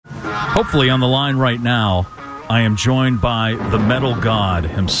Hopefully on the line right now, I am joined by the metal god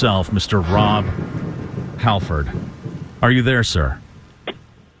himself, Mr. Rob Halford. Are you there, sir?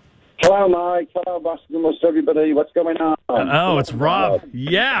 Hello, Mike. Hello, Boston. Almost everybody. What's going on? It's Rob.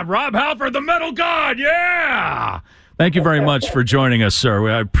 Yeah, Rob Halford, the metal god. Yeah. Thank you very much for joining us, sir.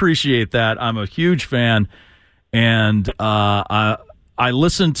 I appreciate that. I'm a huge fan, and I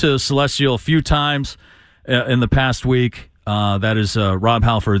listened to Celestial a few times in the past week. That is Rob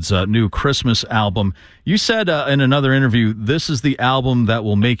Halford's new Christmas album. You said in another interview, this is the album that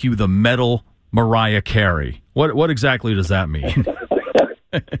will make you the metal Mariah Carey. What exactly does that mean?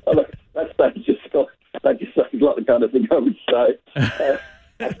 that just sounds like the kind of thing I would say.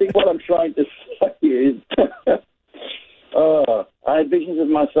 I think what I'm trying to say is, I had visions of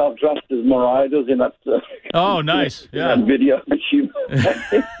myself dressed as Mariah does in that. Oh, nice! Yeah, that video.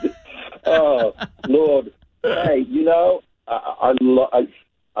 Oh, Lord! Hey, you know, I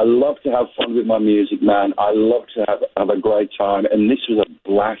love to have fun with my music, man. I love to have a great time, and this was a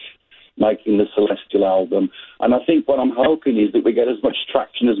blast making the Celestial album. And I think what I'm hoping is that we get as much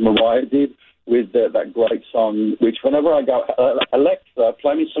traction as Mariah did with that great song, which whenever I go, Alexa,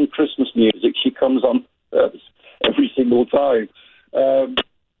 play me some Christmas music, she comes on every single time.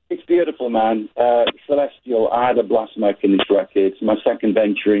 It's beautiful, man. Celestial, I had a blast making this record. It's my second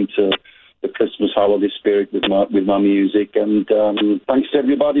venture into the Christmas holiday spirit with my music, and thanks to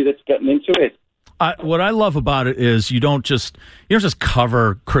everybody that's getting into it. What I love about it is you don't just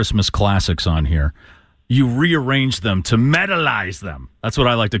cover Christmas classics on here. You rearrange them to metalize them. That's what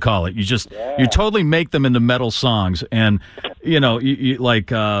I like to call it. You totally make them into metal songs, and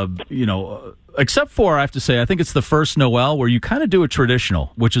except for, I have to say, I think it's the first Noel where you kind of do it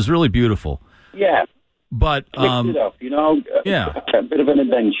traditional, which is really beautiful. Yeah. But mix it up, a bit of an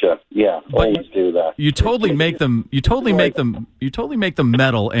adventure. Yeah, always do that. You totally make them. You totally make them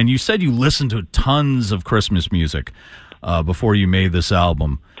metal. And you said you listened to tons of Christmas music before you made this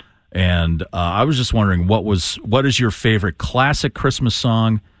album. And I was just wondering, what is your favorite classic Christmas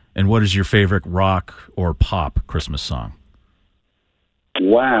song, and what is your favorite rock or pop Christmas song?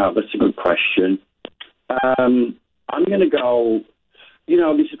 Wow, that's a good question. I'm going to go. You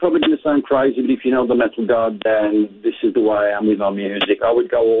know, this is probably going to sound crazy, but if you know the metal god, then this is the way I am with my music. I would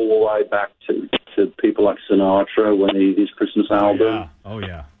go all the way back to people like Sinatra when he did his Christmas album. Oh,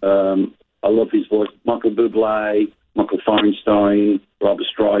 yeah. I love his voice. Michael Bublé, Michael Feinstein, Robert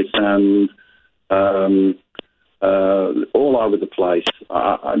Streisand, all over the place.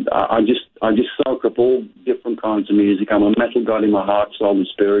 I just soak up all different kinds of music. I'm a metal god in my heart, soul, and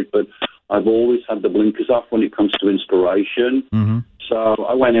spirit, but I've always had the blinkers off when it comes to inspiration. Mm-hmm. So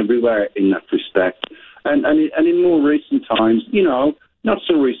I went everywhere in that respect. And in more recent times, you know, not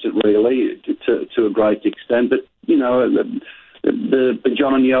so recent really, to a great extent, but, you know, the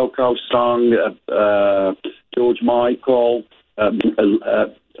John and Yoko song, George Michael,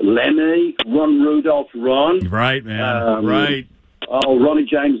 Lemmy, Run Rudolph Run. Right, man, right. Oh, Ronnie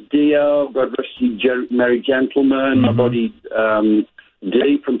James Dio, God rest you, Merry Gentleman, my buddy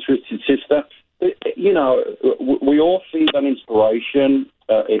Dee from Twisted Sister. You know, we all feel an inspiration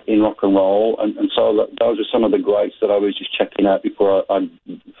in rock and roll, and so those are some of the greats that I was just checking out before I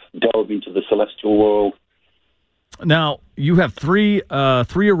dove into the Celestial world. Now, you have three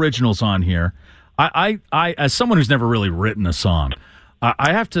originals on here. I as someone who's never really written a song,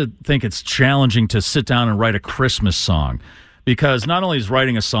 I have to think it's challenging to sit down and write a Christmas song, because not only is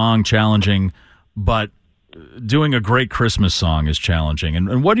writing a song challenging, but doing a great Christmas song is challenging.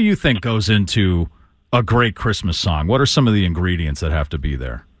 And what do you think goes into a great Christmas song? What are some of the ingredients that have to be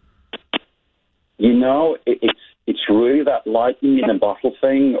there? You know, it's really that lightning in a bottle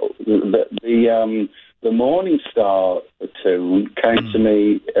thing. The Morning Star tune came to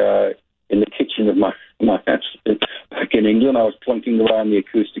me in the kitchen of my house back in England. I was plunking around the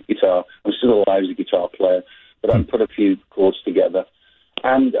acoustic guitar. I'm still alive as a guitar player, but I put a few chords together.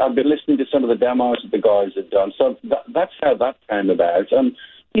 And I've been listening to some of the demos that the guys have done. So that's how that came about. And,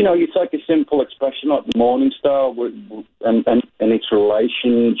 you know, you take a simple expression like the Morning Star and its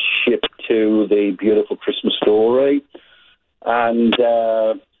relationship to the beautiful Christmas story. And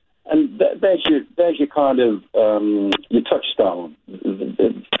there's your kind of your touchstone.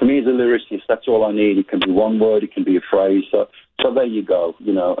 For me as a lyricist, that's all I need. It can be one word, it can be a phrase. So there you go,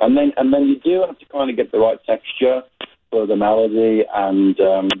 you know. And then you do have to kind of get the right texture for the melody and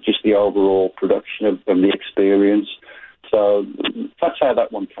just the overall production of the experience. So that's how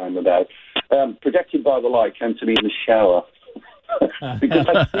that one came about. Protected by the Light came to me in the shower. Because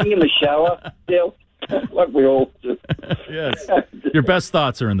I sing in the shower still, like we all do. Yes. Your best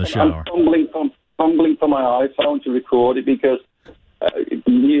thoughts are in the shower. I'm fumbling for my iPhone to record it because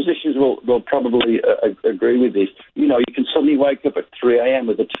musicians will probably agree with this. You know, you can suddenly wake up at 3 a.m.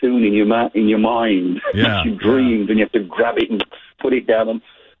 with a tune in your mind that you dreamed, and you have to grab it and put it down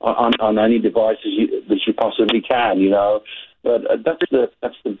on any devices that you possibly can. You know, but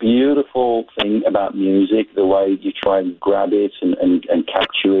that's the beautiful thing about music, the way you try and grab it and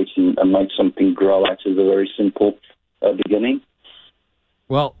capture it and make something grow out of a very simple beginning.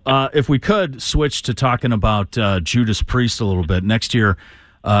 Well, if we could switch to talking about Judas Priest a little bit. Next year,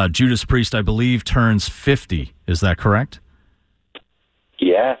 Judas Priest, I believe, turns 50. Is that correct?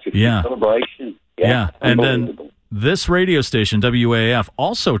 Yeah, 50th celebration. Yeah. And then this radio station, WAAF,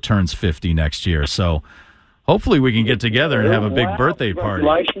 also turns 50 next year. So hopefully we can get together and have a big birthday party.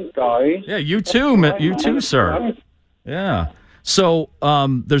 Congratulations, guys. Yeah, you too, sir. Yeah. So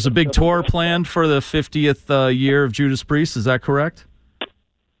there's a big tour planned for the 50th year of Judas Priest. Is that correct?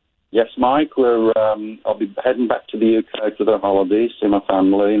 Yes, Mike. I'll be heading back to the UK for the holidays, see my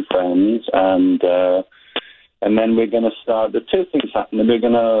family and friends, and then we're going to start. The two things happening. We're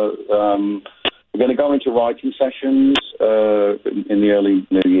going to go into writing sessions in the early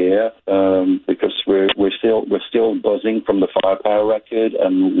new year because we're still buzzing from the Firepower record,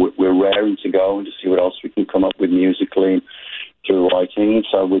 and we're raring to go and to see what else we can come up with musically through writing.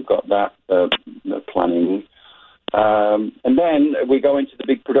 So we've got that planning. And then we go into the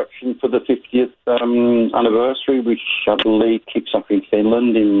big production for the 50th anniversary, which I believe kicks off in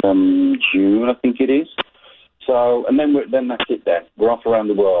Finland in June, I think it is. So, and then that's it then. We're off around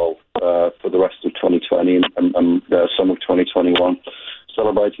the world for the rest of 2020 and some of 2021,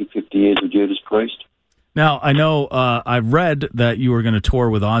 celebrating 50 years of Judas Priest. Now, I know I read that you were going to tour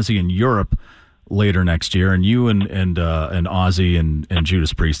with Ozzy in Europe later next year, and you and Ozzy and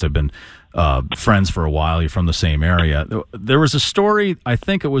Judas Priest have been friends for a while. You're from the same area. There was a story, I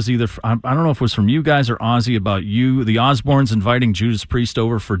think it was either, I don't know if it was from you guys or Ozzy, about the Osbournes inviting Judas Priest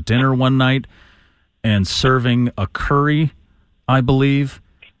over for dinner one night and serving a curry, I believe.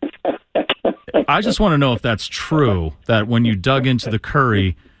 I just want to know if that's true, that when you dug into the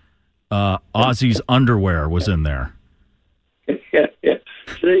curry, Ozzy's underwear was in there. Yeah.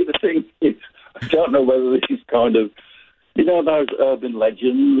 See, the thing is, I don't know whether this is kind of, you know, those urban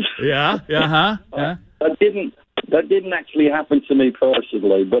legends. Yeah. That didn't actually happen to me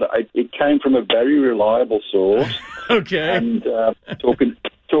personally, but it came from a very reliable source. Okay. And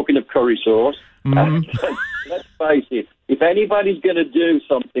talking of curry sauce, let's face it, if anybody's going to do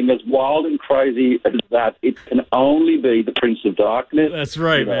something as wild and crazy as that, it can only be the Prince of Darkness. That's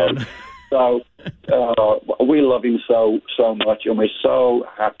right, man. So we love him so much, and we're so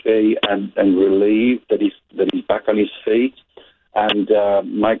happy and relieved that he's back on his feet and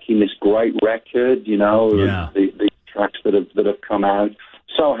making this great record. You know, the tracks that have come out.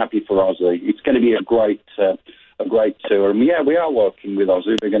 So happy for Ozzy. It's going to be a great tour. And we are working with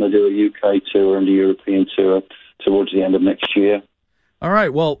Ozzy. We're going to do a UK tour and a European tour towards the end of next year. All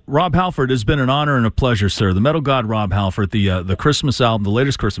right. Well, Rob Halford, has been an honor and a pleasure, sir. The Metal God Rob Halford, the Christmas album, the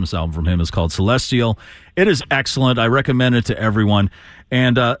latest Christmas album from him is called Celestial. It is excellent. I recommend it to everyone.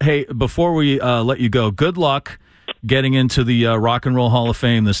 And, hey, before we let you go, good luck getting into the Rock and Roll Hall of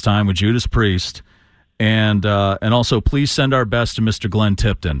Fame this time with Judas Priest. And also, please send our best to Mr. Glenn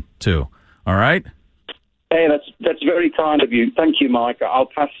Tipton, too. All right? Hey, that's very kind of you. Thank you, Mike. I'll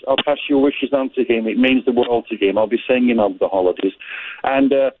pass your wishes on to him. It means the world to him. I'll be singing over the holidays.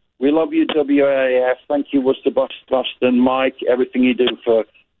 And we love you, WAAF. Thank you, Worcester, Boston, Mike, everything you do for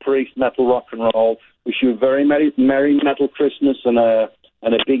Priest, metal, rock and roll. Wish you a very merry metal Christmas and a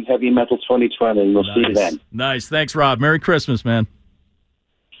big heavy metal 2020. And we'll see you then. Nice. Thanks, Rob. Merry Christmas, man.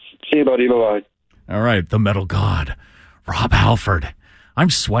 See you, buddy. Bye-bye. All right. The Metal God, Rob Halford. I'm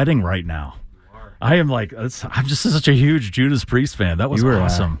sweating right now. I am like, I'm just such a huge Judas Priest fan. That was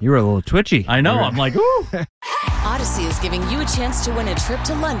awesome. You were a little twitchy. I know. I'm like, ooh. Odyssey is giving you a chance to win a trip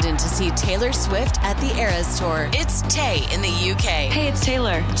to London to see Taylor Swift at the Eras Tour. It's Tay in the UK. Hey, it's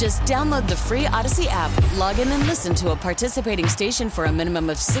Taylor. Just download the free Odyssey app, log in and listen to a participating station for a minimum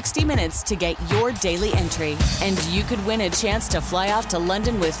of 60 minutes to get your daily entry. And you could win a chance to fly off to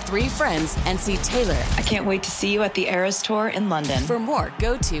London with 3 friends and see Taylor. I can't wait to see you at the Eras Tour in London. For more,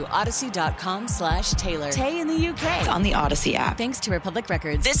 go to odyssey.com/Taylor. Tay in the UK. It's on the Odyssey app. Thanks to Republic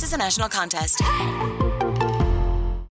Records. This is a national contest.